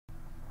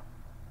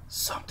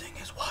Something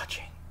is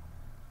watching.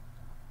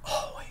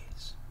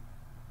 Always.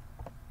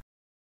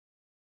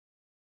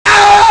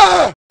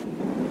 Ah!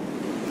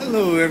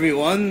 Hello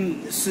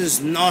everyone, this is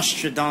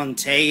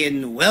Nostradante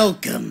and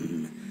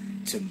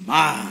welcome to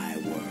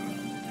my world.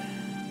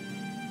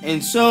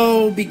 And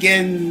so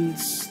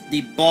begins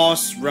the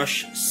boss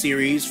rush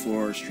series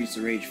for Streets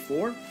of Rage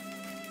 4.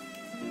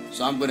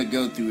 So I'm going to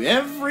go through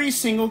every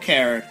single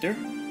character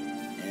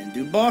and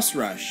do boss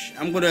rush.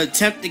 I'm going to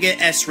attempt to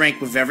get S rank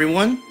with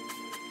everyone.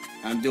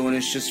 I'm doing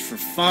this just for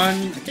fun.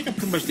 I think I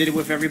pretty much did it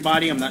with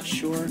everybody. I'm not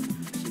sure. So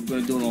I'm going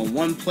to do it on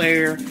one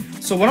player.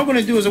 So what I'm going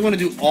to do is I'm going to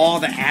do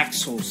all the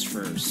Axels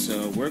first.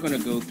 So we're going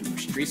to go through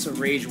Streets of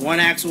Rage 1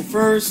 Axel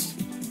first,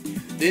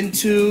 then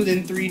 2,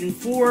 then 3, then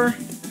 4.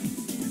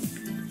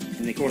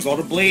 And of course all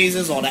the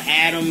blazes, all the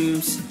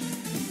atoms,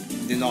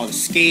 then all the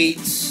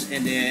skates,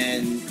 and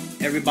then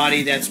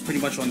everybody that's pretty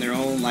much on their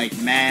own, like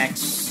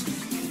Max,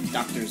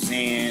 Dr.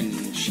 Zan,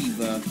 and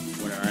Shiva.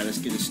 Whatever. Alright, let's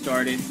get it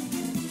started.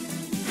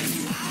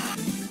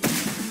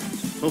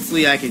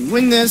 Hopefully I can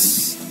win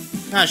this.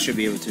 I should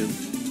be able to.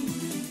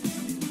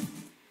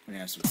 We're gonna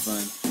have some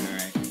fun.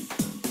 Alright.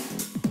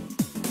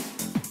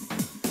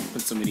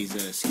 Put some of these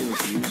skills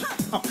to use.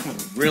 Oh, come on.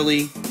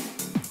 Really?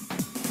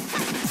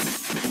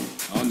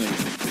 Oh, no.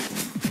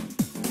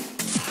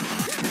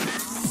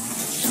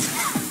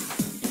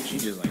 She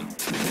just like...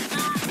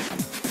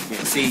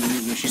 Yeah, see,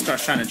 when she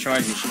starts trying to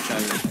charge me, she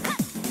tries to...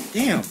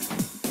 Damn.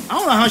 I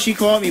don't know how she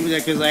caught me with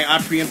that, because like, I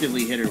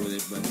preemptively hit her with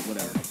it, but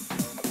whatever.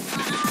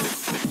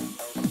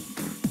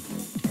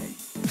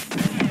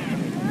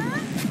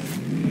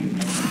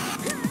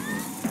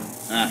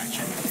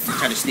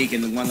 Try to sneak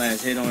in the one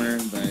last hit on her,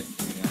 but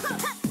yeah.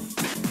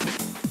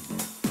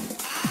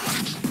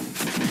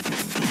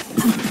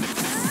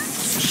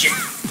 Shit.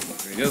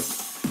 Here we go.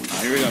 Oh,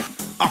 here we go.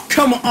 Oh,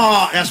 come on!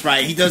 Oh, that's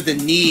right. He does the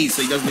knees,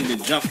 so he doesn't need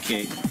the jump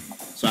kick.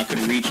 So I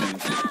couldn't reach him.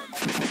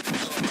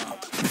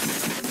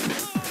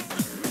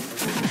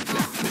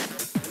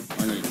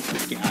 Oh, no,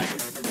 let's get out of here.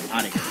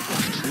 Out of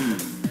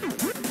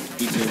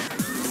here. Me too.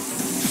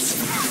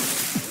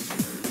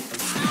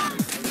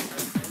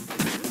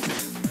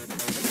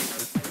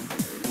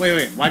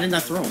 Wait, why didn't I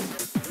throw him?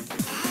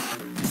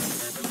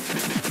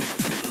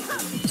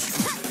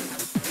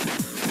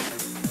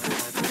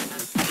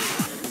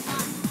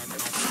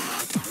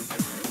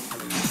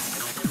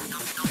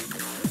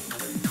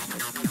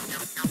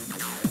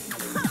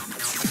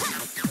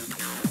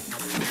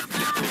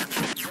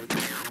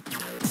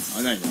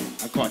 Oh, no,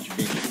 I caught you,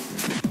 bitch.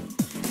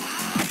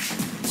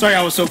 Sorry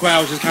I was so quiet,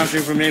 I was just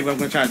concentrating for a minute, but I'm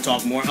gonna try to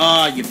talk more.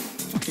 You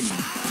fucking...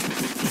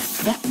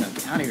 Fuck no,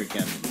 get out of here,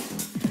 Kevin.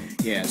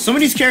 Yeah, some of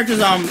these characters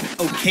I'm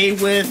okay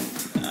with.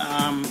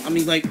 I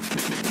mean, like,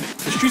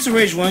 the Streets of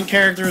Rage 1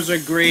 characters are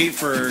great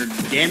for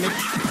damage.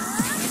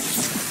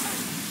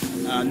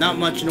 Not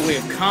much in the way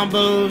of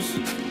combos.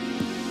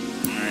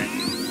 Alright.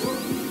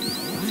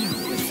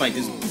 Let's fight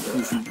this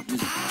goofy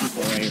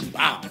right here.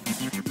 Wow.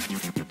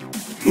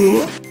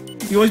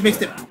 He always makes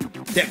that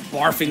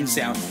barfing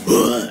sound.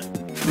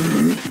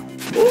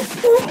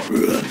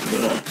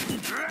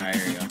 Alright,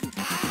 here we go.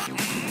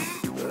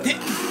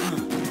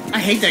 I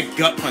hate that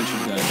gut punch he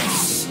does.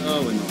 That's so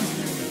annoying.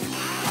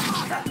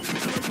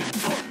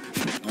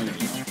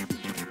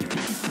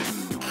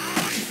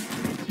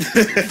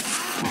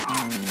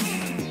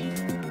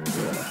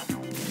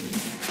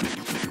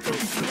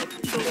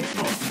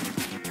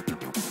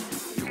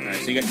 Alright,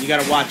 so you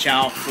gotta watch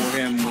out for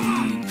him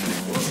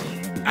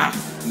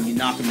when you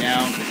knock him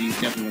down, because he's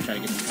definitely gonna try to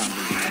get some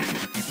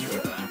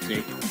combos.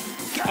 See?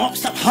 Oh,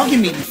 stop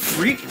hugging me, you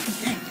freak!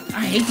 Dang,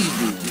 I hate these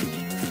dudes.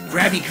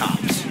 Grabby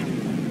cops.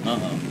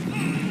 Uh-oh.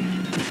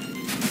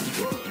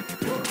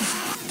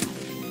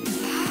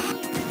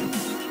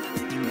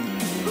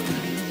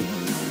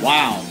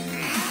 Wow.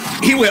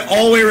 He went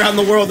all the way around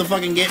the world to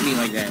fucking get me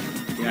like that.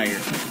 Get out of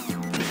here.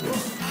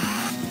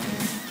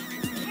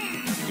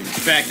 Get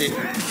distracted.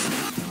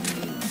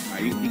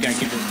 Alright, you gotta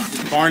get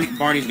this.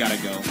 Barney's gotta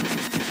go.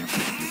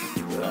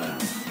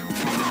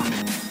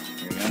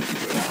 There we go.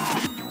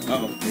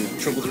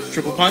 Uh-oh.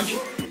 Triple punch.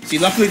 See,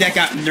 luckily that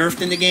got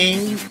nerfed in the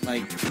game.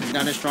 Like, he's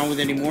not as strong with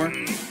it anymore.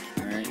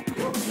 Alright.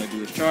 Gotta do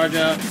his charge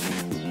up.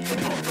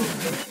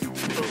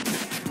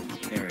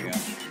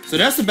 So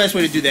that's the best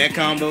way to do that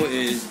combo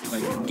is,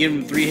 like, give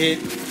him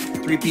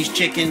 3-piece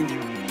chicken,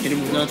 hit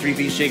him with another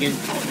 3-piece chicken,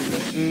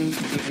 and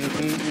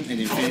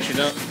then finish it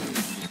up.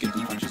 Just get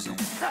the punches in.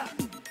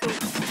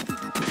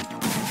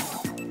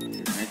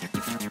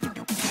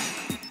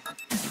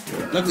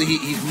 Right. Luckily,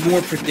 he's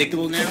more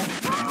predictable now.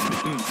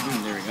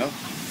 There we go.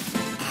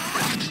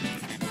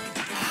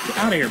 Get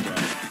out of here, bro.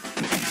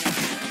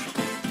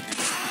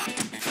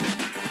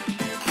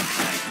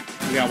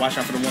 We gotta watch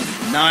out for the ones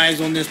with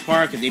knives on this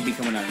part, because they be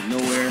coming out of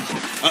nowhere.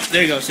 Oh,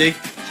 there you go, see?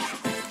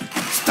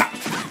 Stop!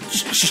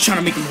 She's trying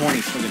to make him horny.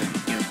 Look at him.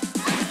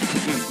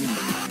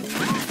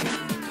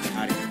 Get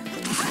out of here.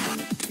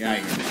 Get out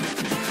of here.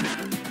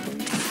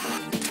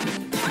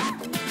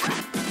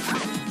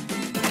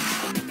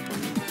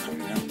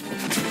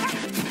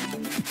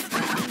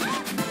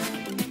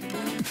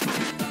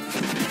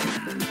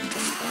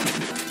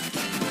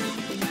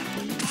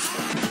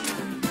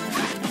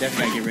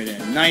 definitely gotta get rid of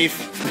that knife.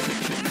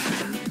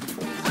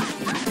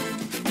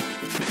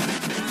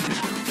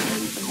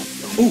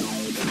 Ooh.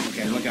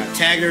 Okay, look out.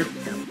 Tag her.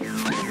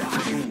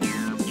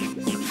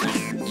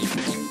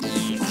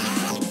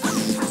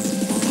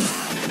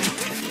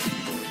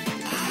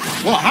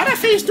 Well, how'd I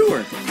phase through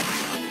her?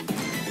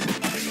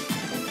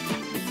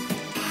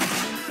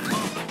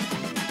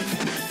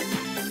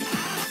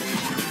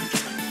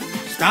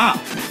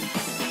 Stop.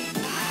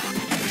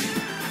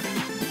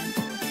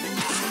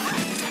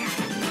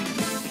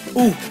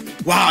 Ooh.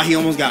 Wow, he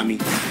almost got me.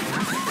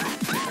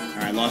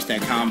 Alright, lost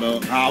that combo.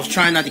 I was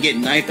trying not to get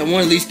knifed. I want to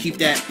at least keep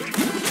that.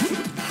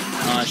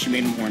 She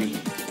made him horny.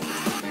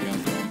 There you go.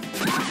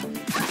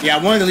 Yeah, I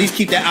wanted to at least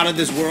keep that out of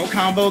this world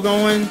combo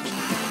going.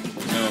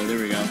 Oh, there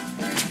we go.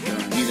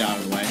 Alright, he's out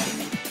of the way.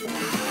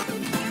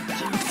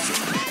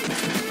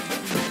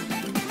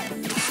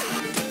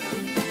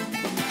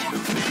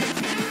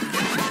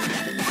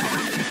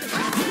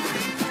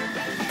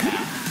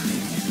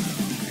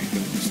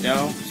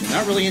 Estelle. So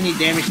not really any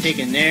damage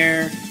taken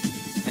there.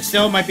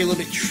 Estelle might be a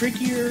little bit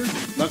trickier.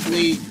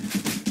 Luckily,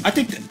 I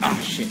think that, oh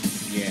shit.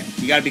 Yeah,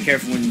 you gotta be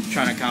careful when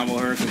trying to combo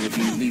her, because if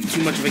you leave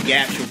too much of a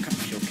gap,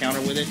 she'll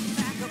counter with it.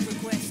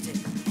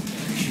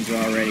 She's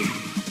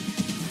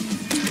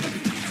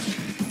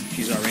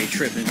already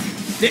tripping.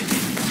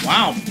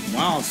 Wow,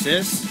 wow,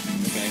 sis.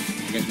 Okay,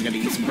 I guess we gotta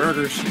eat some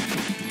burgers.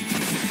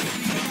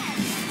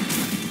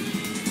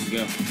 Let's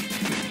go.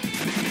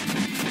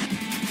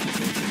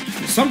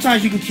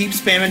 Sometimes you can keep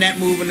spamming that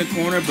move in the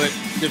corner, but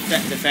the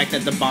fact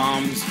that the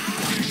bombs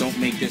don't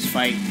make this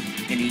fight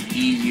any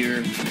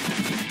easier.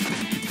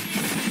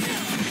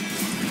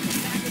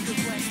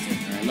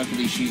 Alright,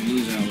 luckily she's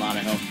losing a lot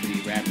of health pretty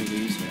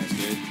rapidly, so that's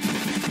good.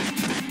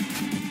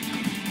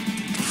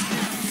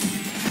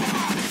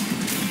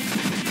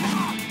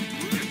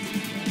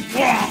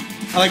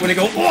 I like when they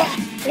go,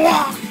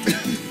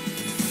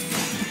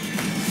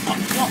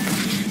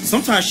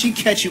 sometimes she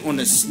catch you on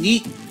the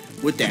sneak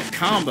with that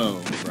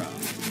combo, bro.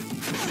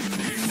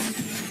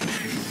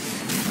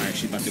 Alright,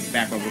 she's about to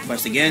back up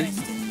request again.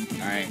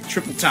 Alright,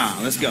 triple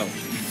time. Let's go.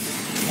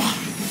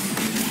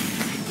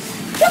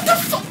 What the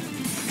fuck?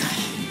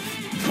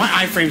 My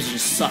iframes are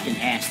just sucking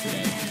ass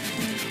today.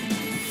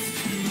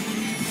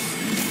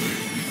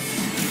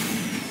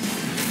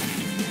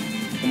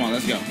 Come on,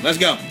 let's go. Let's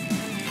go.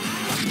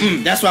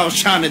 That's what I was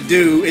trying to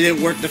do. It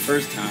didn't work the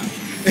first time.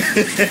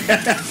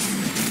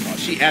 Oh,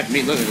 she at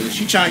me. Look at this.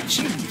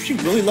 She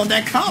really loved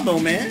that combo,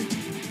 man.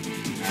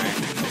 Alright.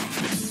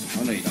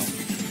 Oh, no, you don't.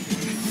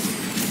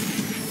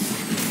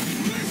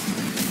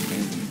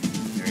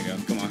 There we go.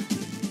 Come on.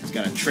 It's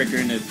got a trigger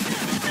in the...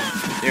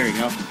 There we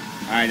go.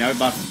 Alright, now we're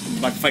about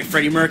to fight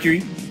Freddie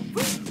Mercury.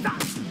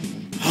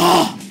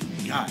 Oh,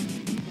 God.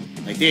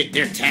 Like,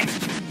 they're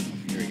attacking.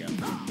 Here we go.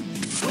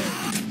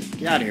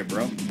 Get out of here,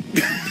 bro.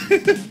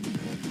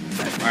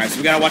 Alright, so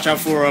we gotta watch out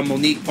for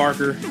Monique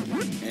Parker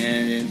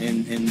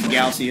and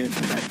Galcia.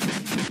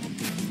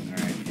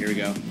 Alright, here we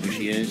go. There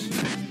she is.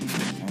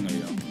 Oh, no,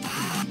 you don't.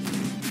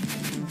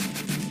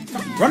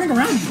 Stop running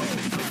around, you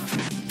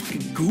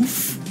fucking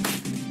goof.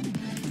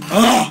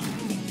 Ugh!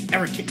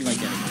 Never kick me like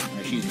that again.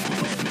 Alright, she's gone.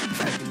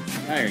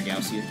 Alright, here,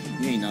 Galcia.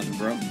 You ain't nothing,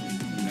 bro. You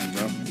know,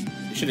 bro.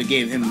 They should have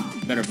gave him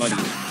better buddies.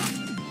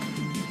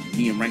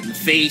 Knee him right in the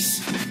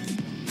face.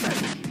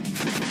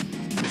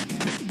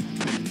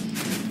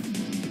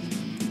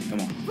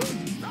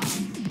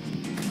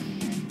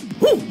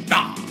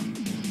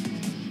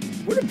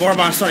 Where did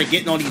Barbon started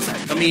getting all these?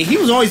 I mean, he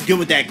was always good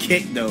with that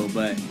kick, though,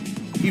 but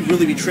he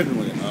really be tripping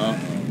with it. Uh-oh.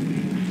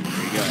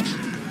 There you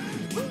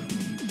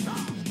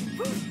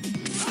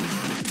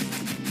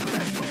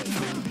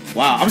go.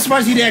 Wow, I'm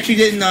surprised he actually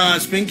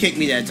didn't spin kick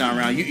me that time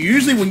around.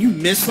 Usually when you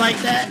miss like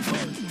that,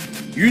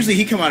 usually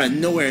he come out of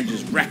nowhere and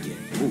just wreck it.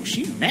 Oh,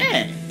 she's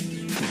mad.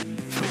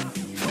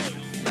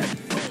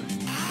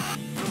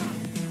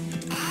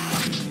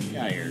 Get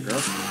out of here,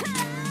 girl.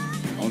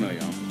 Oh, no,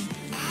 y'all.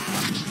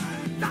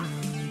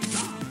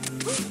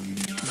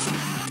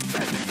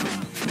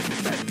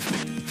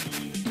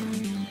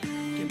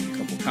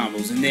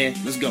 Combos in there.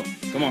 Let's go.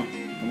 Come on.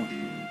 Come on.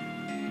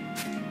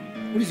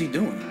 What is he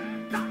doing?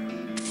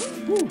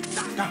 Woo.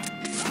 Stop.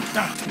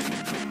 Stop.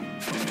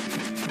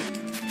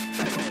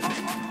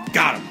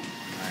 Got him.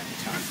 Alright,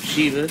 time for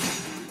Shiva.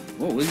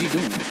 Whoa, what is he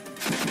doing?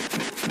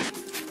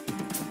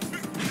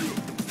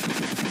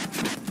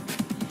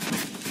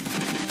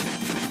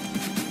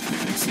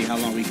 Let's see how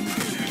long we can...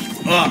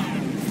 Ugh!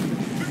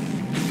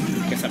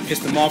 Guess I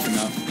pissed him off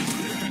enough.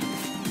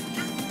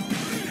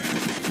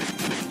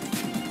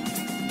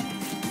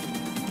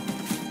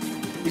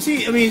 You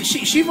see, I mean,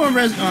 Shiva and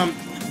well,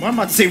 I'm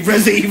about to say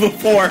Resident Evil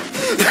 4.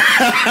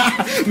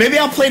 Maybe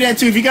I'll play that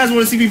too. If you guys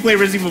want to see me play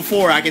Resident Evil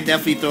 4, I can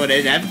definitely throw it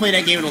in. I haven't played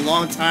that game in a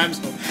long time,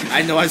 so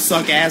I know I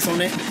suck ass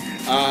on it.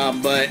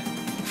 But,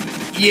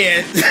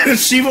 yeah,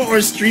 Shiva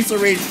or Streets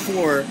of Rage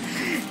 4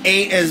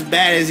 ain't as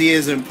bad as he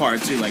is in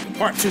Part 2. Like, in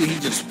Part 2, he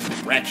just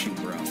wrecks you,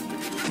 bro. Alright,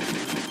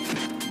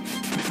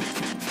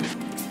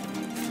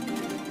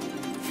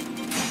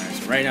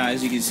 so right now,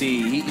 as you can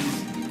see,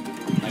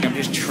 Like, I'm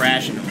just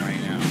trashing him right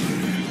now.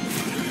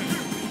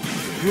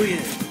 Oh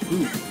yeah.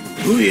 Ooh.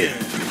 Oh yeah.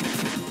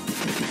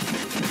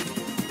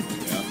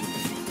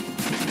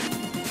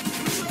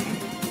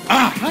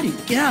 Ah, how do you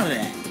get out of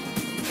that?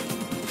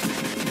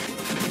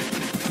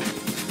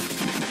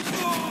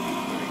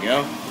 There we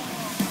go.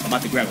 I'm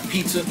about to grab a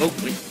pizza. Oh,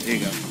 wait, there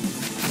you go.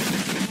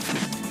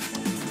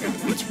 Grab a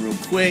pizza real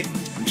quick.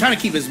 I'm trying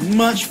to keep as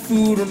much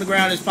food on the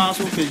ground as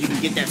possible because you can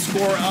get that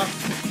score up.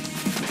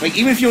 Like,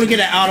 even if you don't get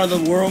an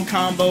out-of-the-world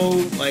combo,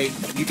 like,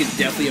 you can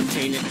definitely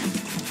obtain it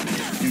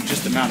through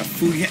just the amount of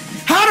food you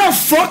have. How the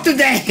fuck did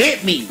that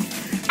hit me?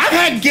 I've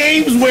had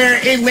games where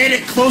it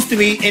landed close to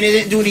me and it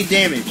didn't do any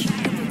damage.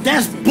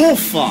 That's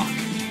bullfuck.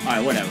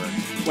 Alright, whatever.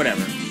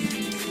 Whatever.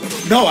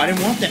 No, I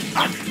didn't want that.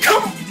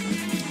 Come on!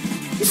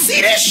 You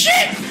see this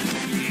shit?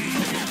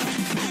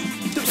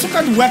 Some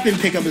kind of weapon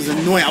pickup is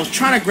annoying. I was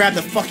trying to grab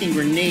the fucking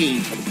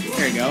grenade.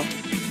 There you go.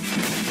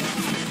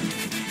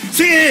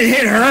 See, it didn't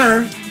hit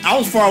her. I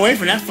was far away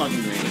from that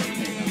fucking grenade.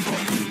 There you go.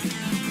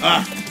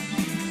 Ah.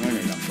 There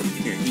you go.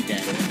 Here, eat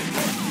that.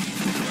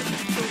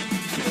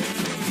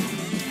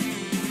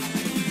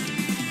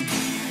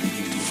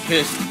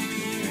 Pissed.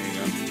 There you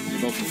go.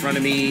 They're both in front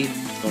of me.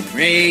 Go to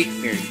grenade.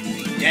 Here,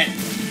 eat that.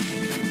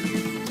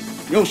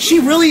 Yo, she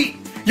really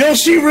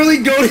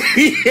goaded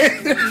me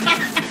in.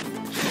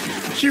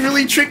 She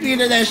really tricked me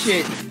into that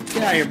shit.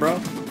 Get out of here, bro.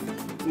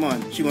 Come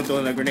on. She wants to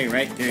throw in a grenade,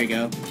 right? There you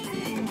go.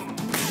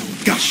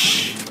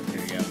 Gosh. There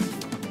you go.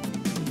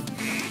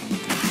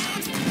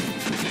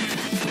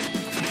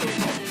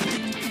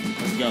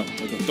 Let's go.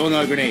 Let's go. Throw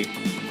another grenade. No,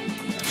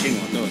 she ain't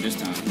gonna throw it this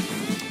time.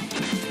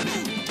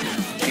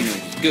 She knows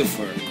it's good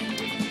for her.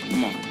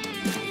 Come on.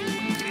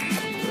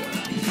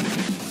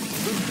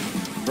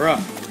 Bruh.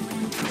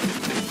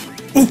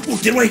 Ooh,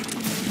 get away.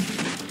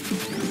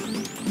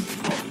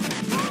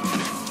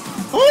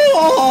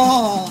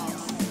 Oh!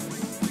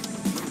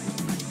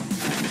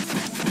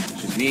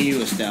 Just me and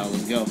you, Estelle.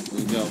 Let's go.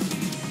 Let's go.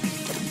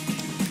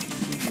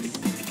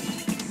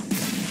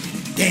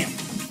 Damn.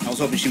 I was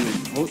hoping she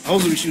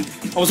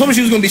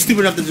was gonna be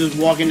stupid enough to just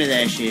walk into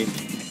that shit.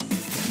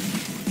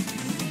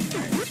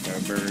 Alright, let's grab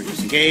a bird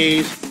just in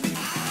case.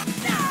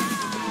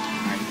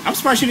 Alright. I'm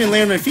surprised she didn't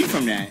land on her feet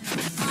from that.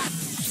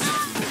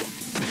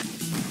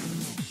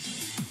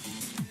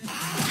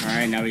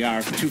 Alright, now we got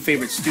our two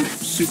favorite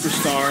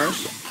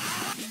superstars.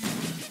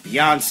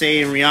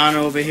 Beyonce and Rihanna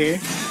over here.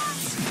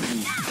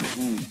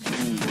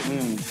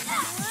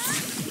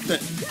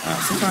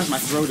 Sometimes my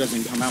throw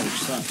doesn't come out,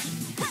 which sucks.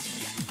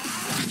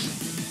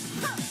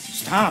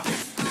 Stop it.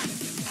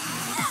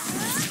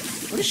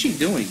 What is she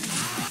doing?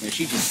 Yeah,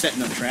 she's just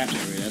setting up traps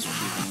over here. That's what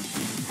she's doing.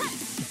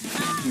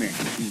 Come here.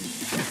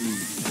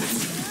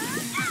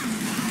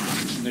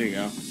 There you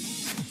go.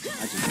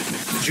 I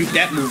just juke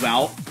that move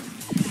out.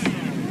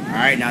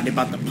 Alright, now they're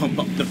about to pump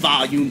up the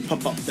volume,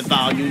 pump up the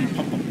volume,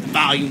 pump up the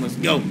volume. Let's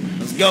go.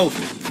 Let's go.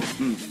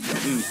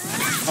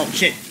 Oh,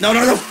 shit. No,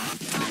 no, no.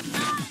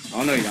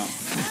 Oh, no, you don't.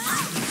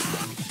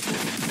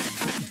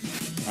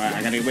 Alright,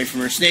 I gotta get away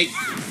from her snake.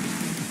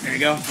 There you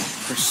go.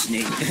 Her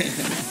snake.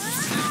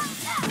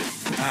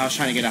 I was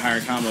trying to get a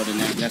higher combo than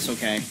that. That's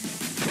okay.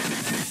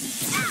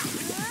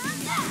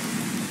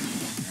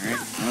 Alright,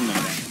 I don't know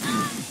that.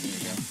 There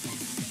you go.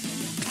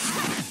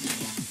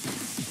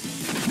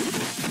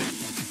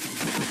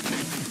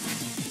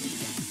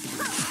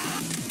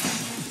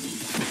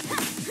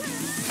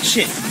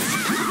 Shit.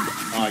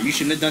 Oh, you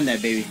shouldn't have done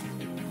that, baby.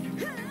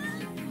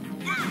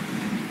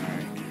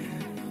 Alright.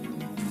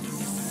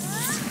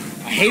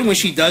 I hate when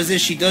she does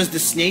this. She does the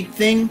snake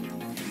thing,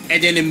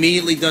 and then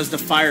immediately does the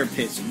fire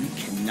pit, so you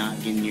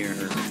cannot get near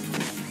her.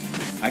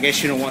 I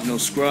guess you don't want no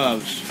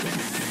scrubs.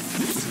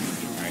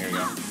 Alright, here we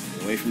go.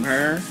 Get away from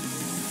her.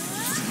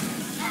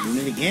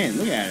 Doing it again.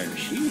 Look at her.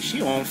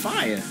 She on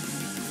fire.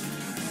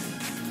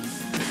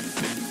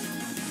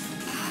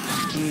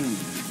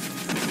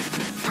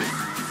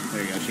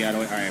 There you go. She out of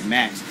the way. Alright,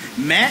 Max.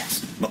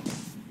 Max?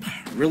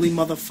 Really,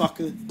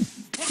 motherfucker?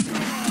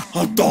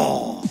 Oh,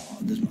 dog.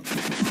 This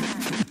motherfucker.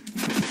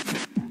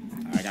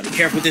 Alright, gotta be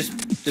careful with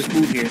this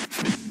move here.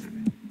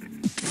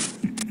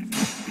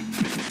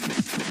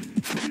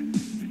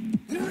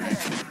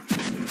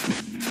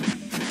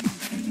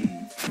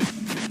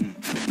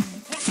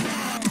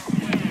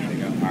 There you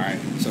go. Alright.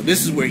 So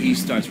this is where he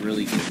starts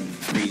really getting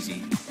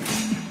crazy.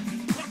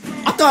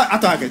 I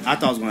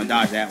thought I was gonna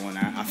dodge that one.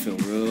 I feel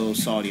real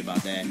salty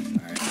about that.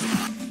 Alright.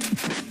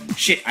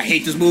 Shit, I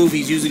hate this move.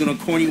 He's usually gonna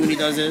corny when he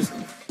does this.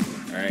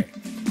 Alright.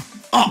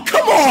 Oh,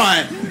 come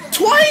on!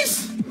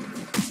 Twice?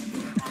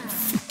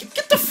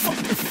 Get the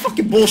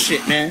fucking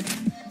bullshit, man.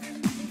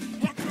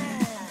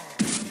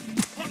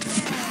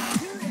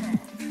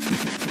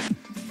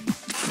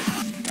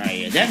 Alright,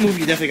 yeah, that move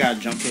you definitely got a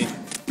jump kick.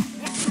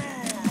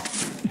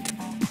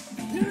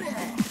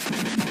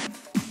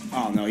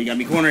 Oh no, you got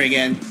me cornered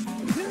again.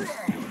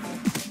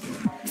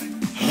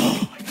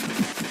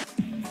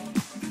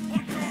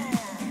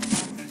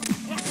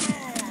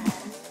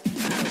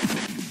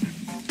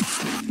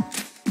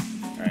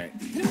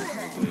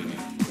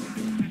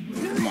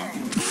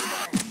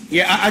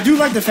 Yeah, I do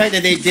like the fact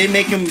that they did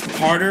make him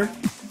harder.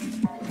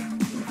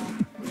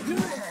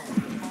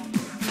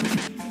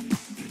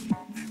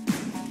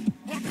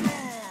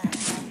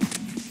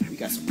 We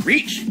got some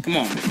reach. Come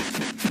on.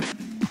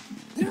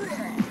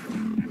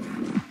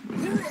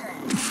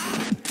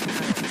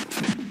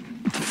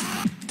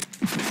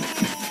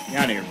 Get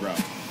out of here, bro.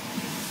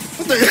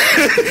 What the?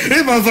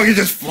 This motherfucker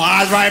just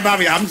flies right by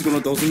me. I'm just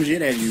gonna throw some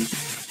shit at you.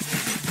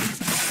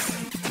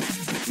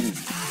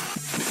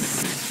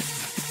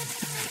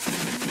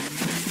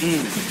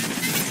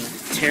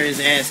 Tear his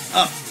ass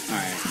up.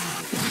 Alright.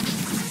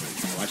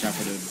 Watch out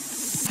for the...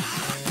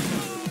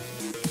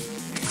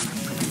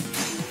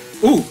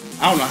 Ooh!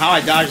 I don't know how I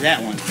dodged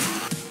that one.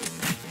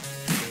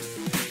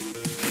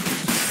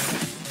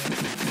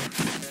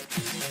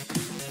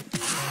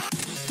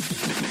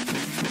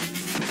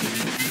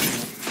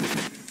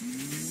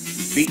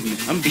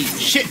 I'm beating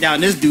shit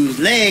down this dude's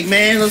leg,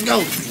 man. Let's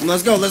go.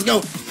 Let's go. Let's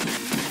go.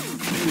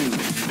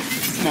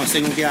 Come on,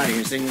 Signal. Get out of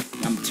here, Signal.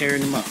 I'm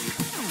tearing him up.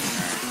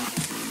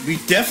 We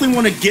definitely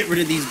want to get rid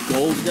of these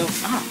gold though.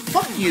 Ah,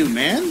 fuck you,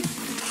 man.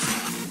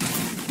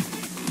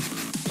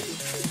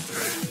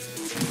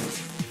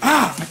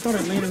 Ah, I thought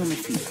I landed on my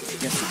feet.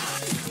 Yes.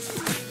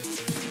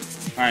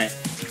 Alright.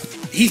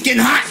 He's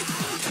getting hot!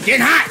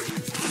 Getting hot!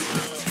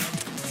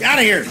 Get out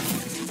of here!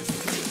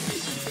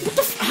 What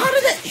the f— how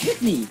did that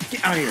hit me?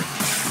 Get out of here.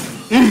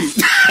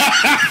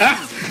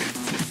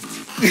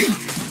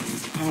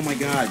 Oh my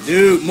god,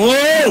 dude,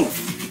 move!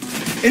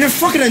 And they're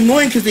fucking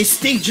annoying because they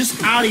stay just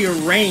out of your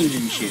range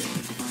and shit.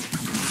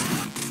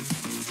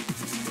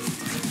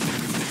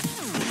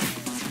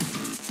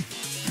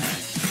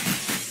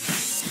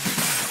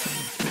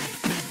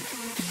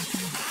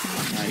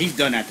 Alright, he's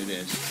done after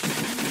this.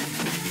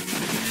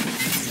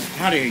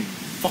 Out of here, you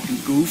fucking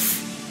goof.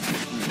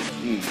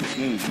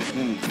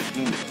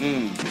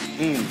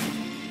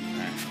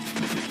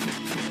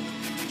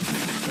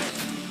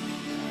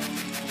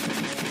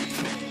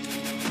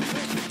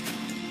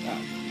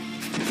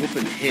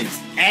 Whooping his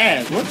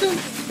ass. What the?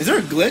 Is there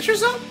a glitch or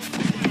something?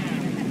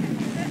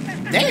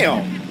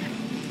 Damn.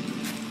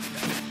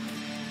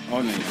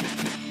 Oh no.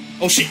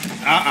 Oh shit.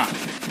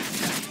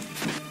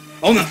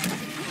 Oh no.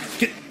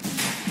 Get.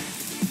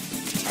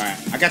 Alright.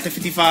 I got the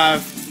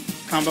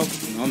 55 combo.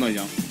 Oh no, you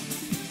don't.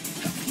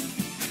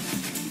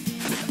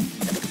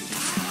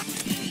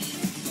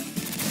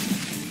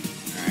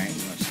 Alright.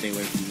 Stay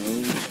away from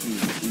those.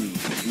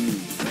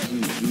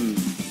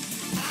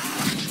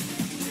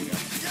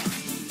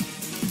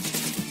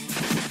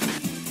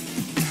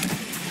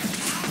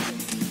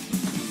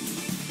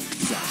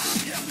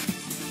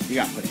 You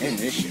gotta put in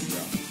this shit, bro.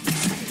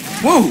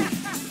 Whoa!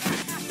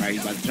 Alright,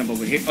 he's about to jump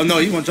over here. Oh no,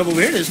 you wanna jump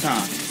over here this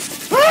time.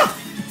 Ah!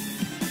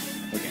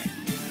 Okay.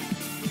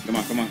 Come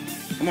on, come on.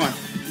 Come on.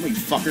 Come on, you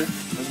fucker.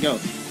 Let's go.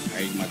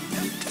 Alright, he's about to...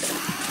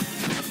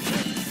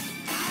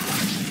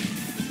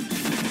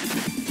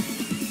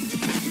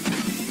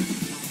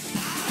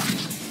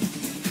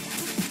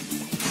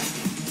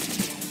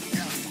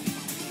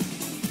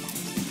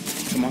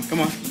 Come on, come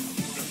on.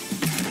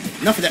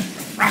 Enough of that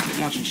rocket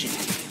launching shit.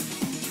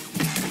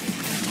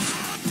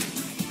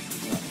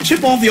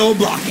 Chip off the old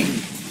blocking.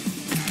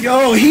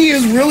 Yo, he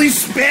is really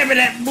spamming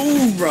that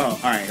move, bro.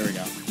 Alright, here we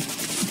go.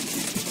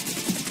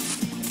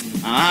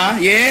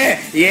 Yeah.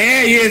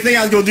 Think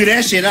I was gonna do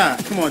that shit, huh?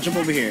 Come on, jump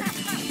over here.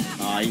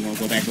 You gonna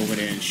go back over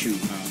there and shoot,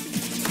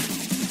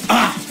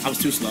 huh? I was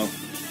too slow.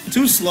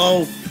 Too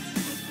slow.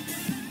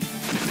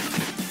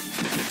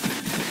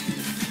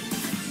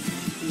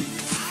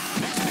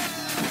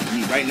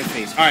 Right in the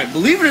face. Alright,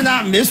 believe it or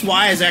not, Miss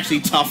Y is actually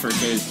tougher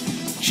because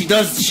she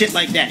does shit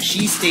like that.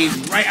 She stays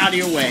right out of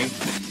your way.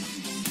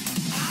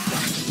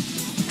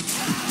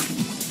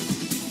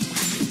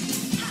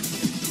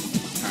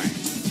 Alright.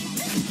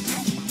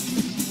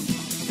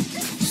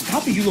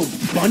 Stop it, you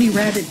little bunny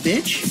rabbit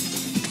bitch.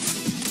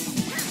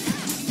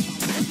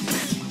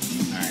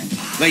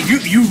 Alright. Like,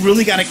 you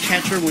really gotta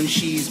catch her when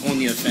she's on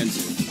the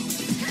offensive.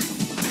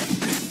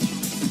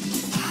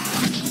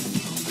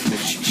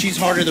 She's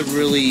harder to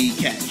really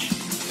catch.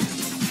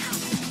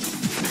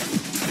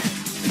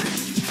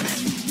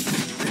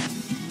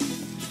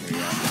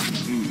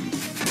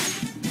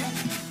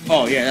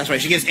 Oh, yeah, that's right.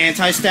 She gets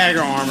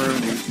anti-stagger armor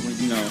with,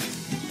 you know.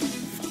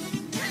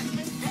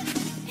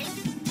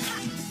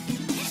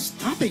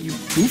 Stop it, you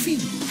goofy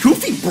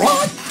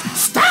broad!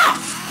 Stop!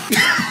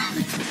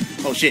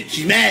 Oh, shit.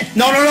 She's mad.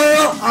 No.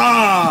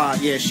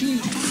 Yeah, she...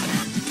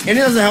 And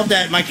it doesn't help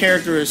that my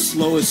character is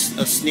slow as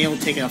a snail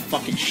taking a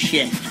fucking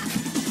shit.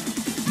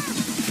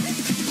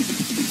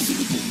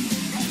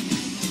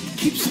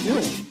 Keep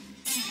still.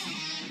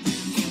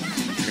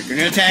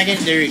 Trigger attack it.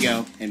 There you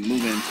go. And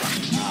move in.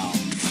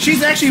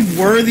 She's actually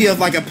worthy of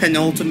like a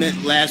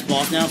penultimate last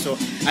boss now, so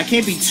I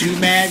can't be too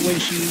mad when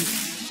she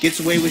gets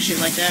away with shit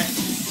like that.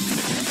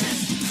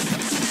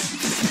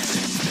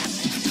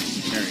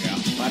 There we go.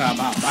 Bada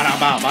bow, bada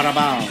bow, bada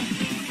bow.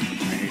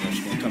 Alright, here you go.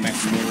 She's gonna come back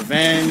for more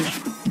revenge.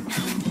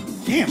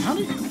 Damn, how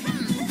did...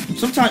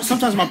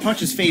 Sometimes my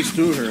punches phase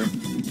through her.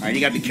 Alright, you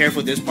gotta be careful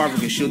with this part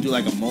because she'll do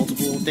like a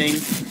multiple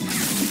thing.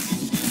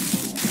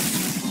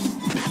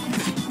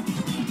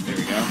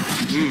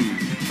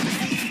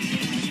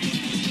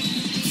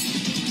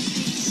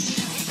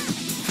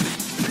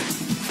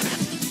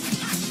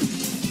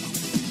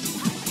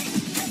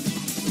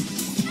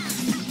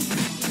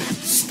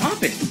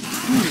 Stop it.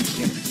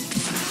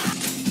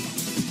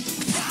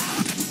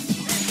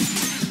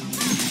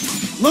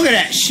 Look at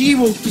that. She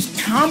will just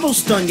combo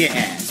stun your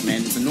ass,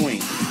 man. It's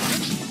annoying.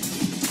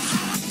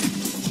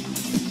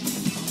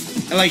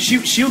 And like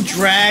she'll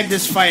drag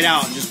this fight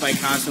out just by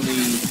constantly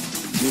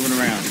moving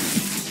around.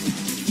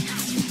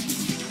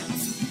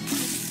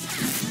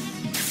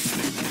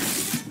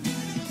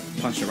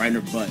 Punch her right in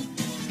her butt.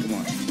 Come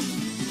on.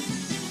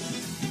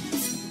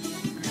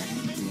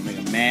 Alright, we're gonna make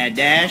a mad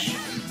dash.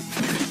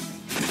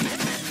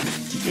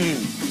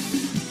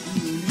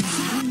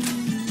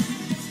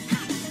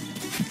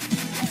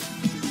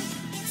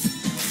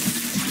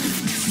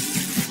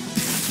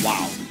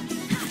 Wow.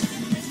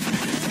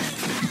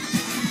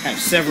 I have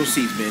several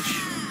seats, bitch.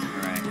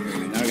 Alright, here we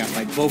go. Now we got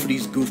like both of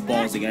these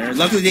goofballs together.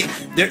 Luckily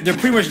they're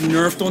pretty much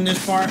nerfed on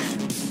this part.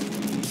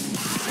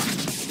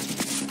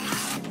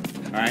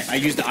 Alright, I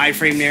used the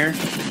iframe there.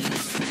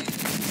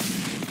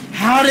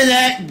 How did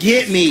that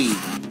get me?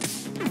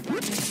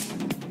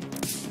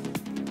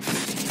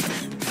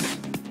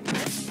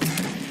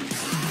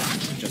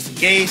 Just in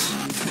case.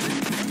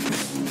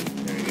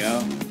 There we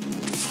go.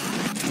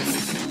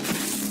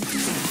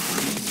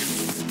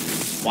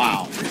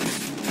 Wow.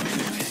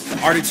 The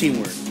art of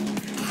teamwork.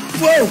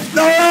 Whoa!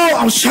 No!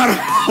 I was trying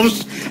to.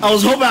 I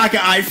was hoping I could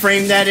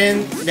iframe that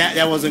in.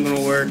 That wasn't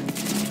gonna work.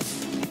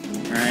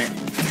 Alright.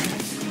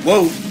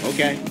 Whoa!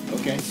 Okay.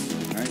 Okay.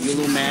 Alright, you a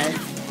little mad.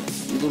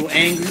 You a little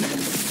angry.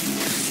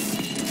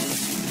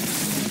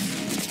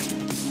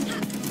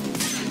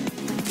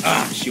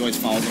 Ah, she always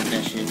follows up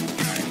that shit.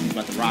 Alright, he's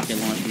about to rocket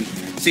launch me.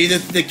 See,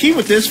 the key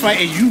with this fight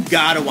is you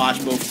gotta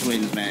watch both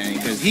twins, man,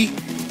 because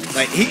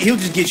he'll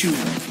just get you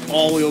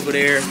all the way over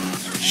there.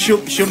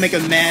 She'll make a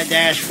mad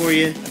dash for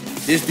you.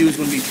 This dude's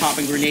gonna be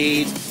popping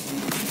grenades.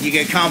 You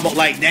get combo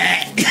like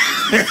that.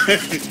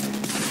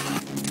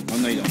 Oh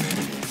no, you don't.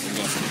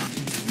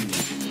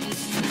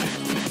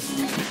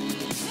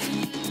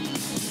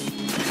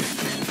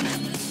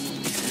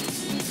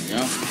 There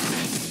you go.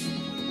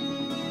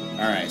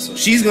 Alright, so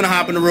she's gonna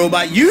hop in the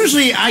robot.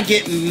 Usually I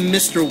get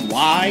Mr.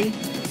 Y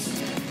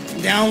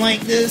down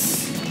like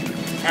this.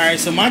 Alright,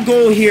 so my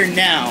goal here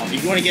now,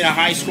 if you want to get a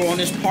high score on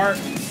this part,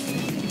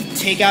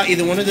 take out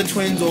either one of the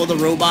twins or the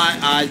robot.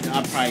 I'll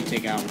probably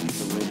take out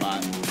the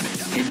robot.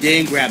 And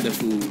then grab the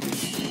food.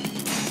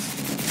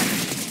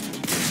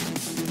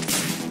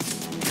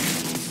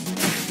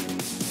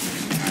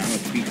 Alright, I'm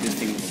gonna beat this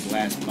thing with a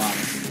glass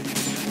bottle.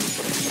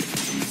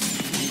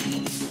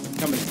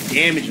 How much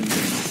damage I'm doing to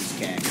this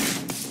cat.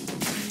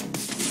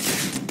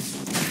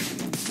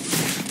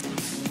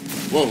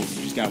 Whoa, you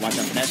just gotta watch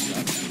out for that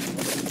stuff.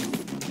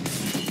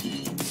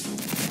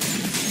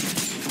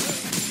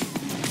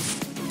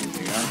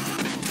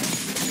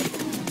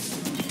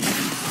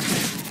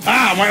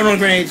 Ah, right on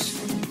grenades.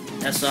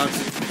 That sucks.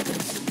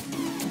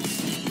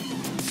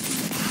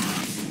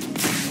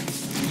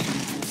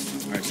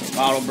 Alright, so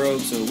bottle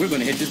broke, so we're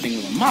gonna hit this thing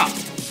with a mop.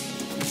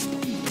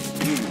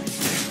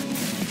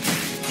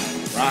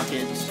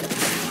 Rockets.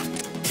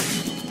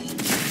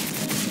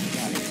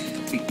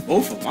 Gotta beat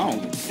both of them. I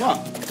don't give a fuck.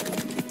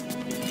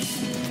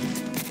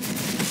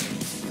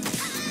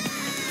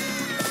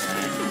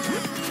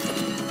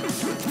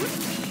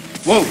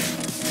 Whoa!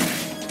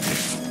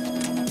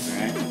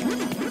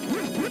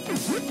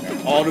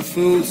 All the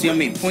food. See how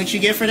many points you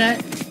get for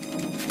that?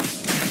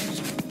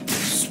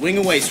 Swing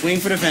away. Swing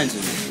for the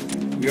fences.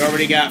 We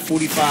already got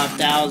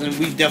 45,000.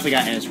 We've definitely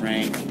got S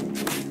rank.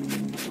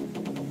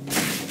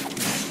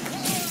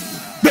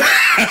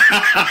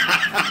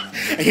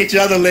 I hit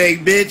your other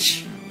leg,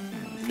 bitch.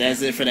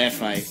 That's it for that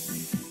fight.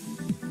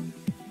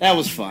 That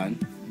was fun.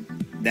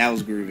 That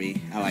was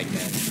groovy. I like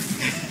that.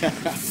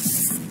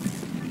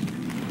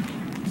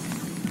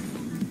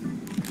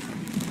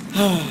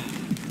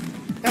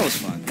 That was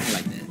fun. I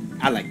like that.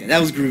 I like that. That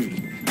was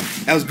groovy.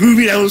 That was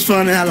groovy, that was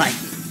fun, and I like it.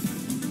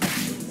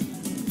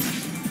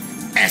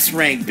 S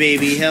rank,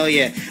 baby. Hell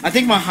yeah. I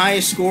think my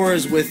highest score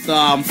is with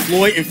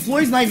Floyd, and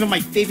Floyd's not even my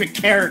favorite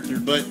character,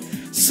 but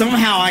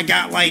somehow I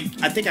got like,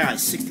 I think I got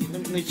 60.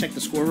 Let me check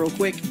the score real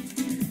quick.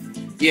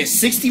 Yeah,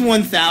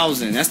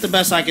 61,000. That's the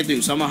best I could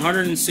do. So I'm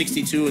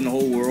 162 in the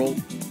whole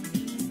world.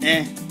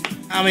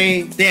 I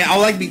mean, yeah, I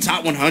would like to be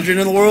top 100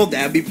 in the world.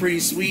 That'd be pretty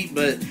sweet,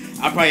 but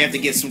I'll probably have to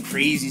get some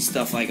crazy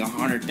stuff like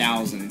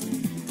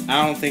 100,000.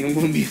 I don't think I'm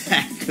going to be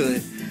that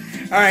good.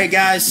 Alright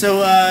guys,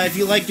 so if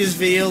you like this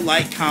video,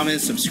 like,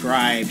 comment,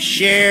 subscribe,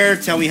 share,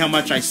 tell me how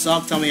much I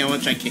suck, tell me how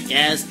much I kick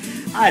ass.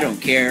 I don't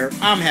care.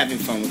 I'm having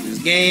fun with this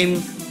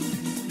game.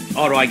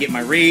 Although I get my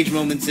rage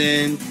moments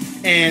in,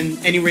 and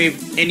any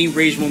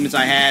rage moments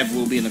I have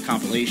will be in the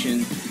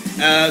compilation.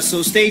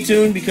 So stay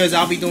tuned because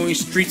I'll be doing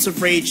Streets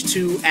of Rage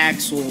 2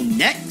 Axel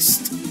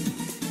next.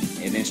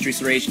 And then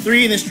Streets of Rage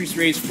 3, and then Streets of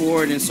Rage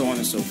 4, and then so on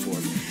and so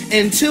forth.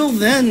 Until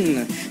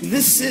then,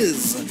 this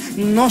is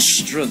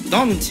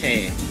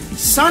Nostradante,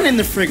 signing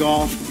the frig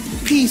off.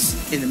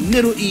 peace in the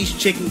Middle East,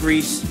 chicken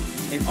grease,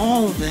 and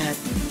all of that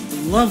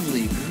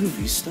lovely,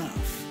 groovy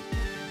stuff.